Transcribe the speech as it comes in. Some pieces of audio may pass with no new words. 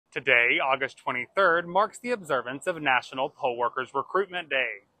Today, August 23rd, marks the observance of National Poll Workers Recruitment Day.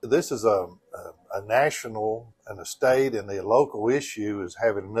 This is a national and a state and the local issue is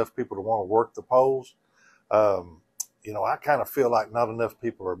having enough people to want to work the polls. I kind of feel like not enough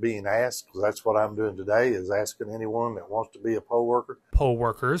people are being asked. That's what I'm doing today, is asking anyone that wants to be a poll worker. Poll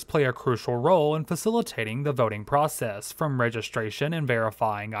workers play a crucial role in facilitating the voting process, from registration and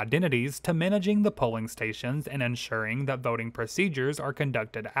verifying identities to managing the polling stations and ensuring that voting procedures are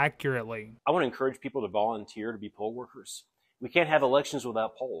conducted accurately. I want to encourage people to volunteer to be poll workers. We can't have elections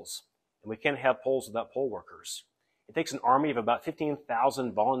without polls, and we can't have polls without poll workers. It takes an army of about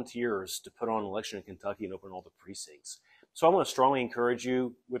 15,000 volunteers to put on an election in Kentucky and open all the precincts. So I want to strongly encourage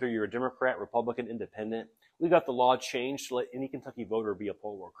you, whether you're a Democrat, Republican, Independent, we got the law changed to let any Kentucky voter be a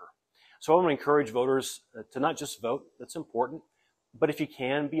poll worker. So I want to encourage voters to not just vote, that's important, but if you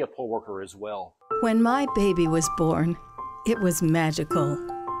can, be a poll worker as well. When my baby was born, it was magical.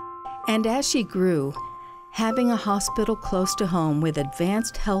 And as she grew, having a hospital close to home with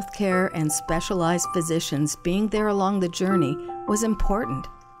advanced health care and specialized physicians being there along the journey was important.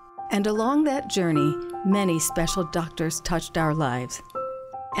 And along that journey, many special doctors touched our lives.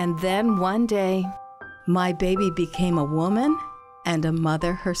 And then one day, my baby became a woman and a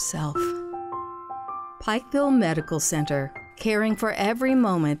mother herself. Pikeville Medical Center, caring for every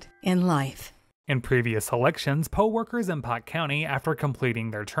moment in life. In previous elections, poll workers in Pike County, after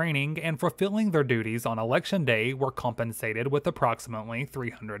completing their training and fulfilling their duties on Election Day, were compensated with approximately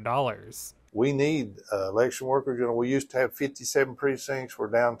 $300. We need election workers. We used to have 57 precincts. We're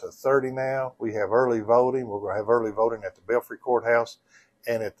down to 30 now. We have early voting. We're going to have early voting at the Belfry Courthouse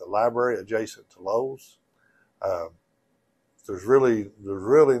and at the library adjacent to Lowe's. There's really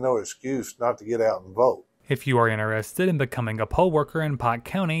no excuse not to get out and vote. If you are interested in becoming a poll worker in Pike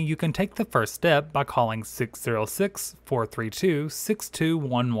County, you can take the first step by calling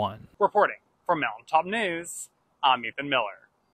 606-432-6211. Reporting for Mountaintop News, I'm Ethan Miller.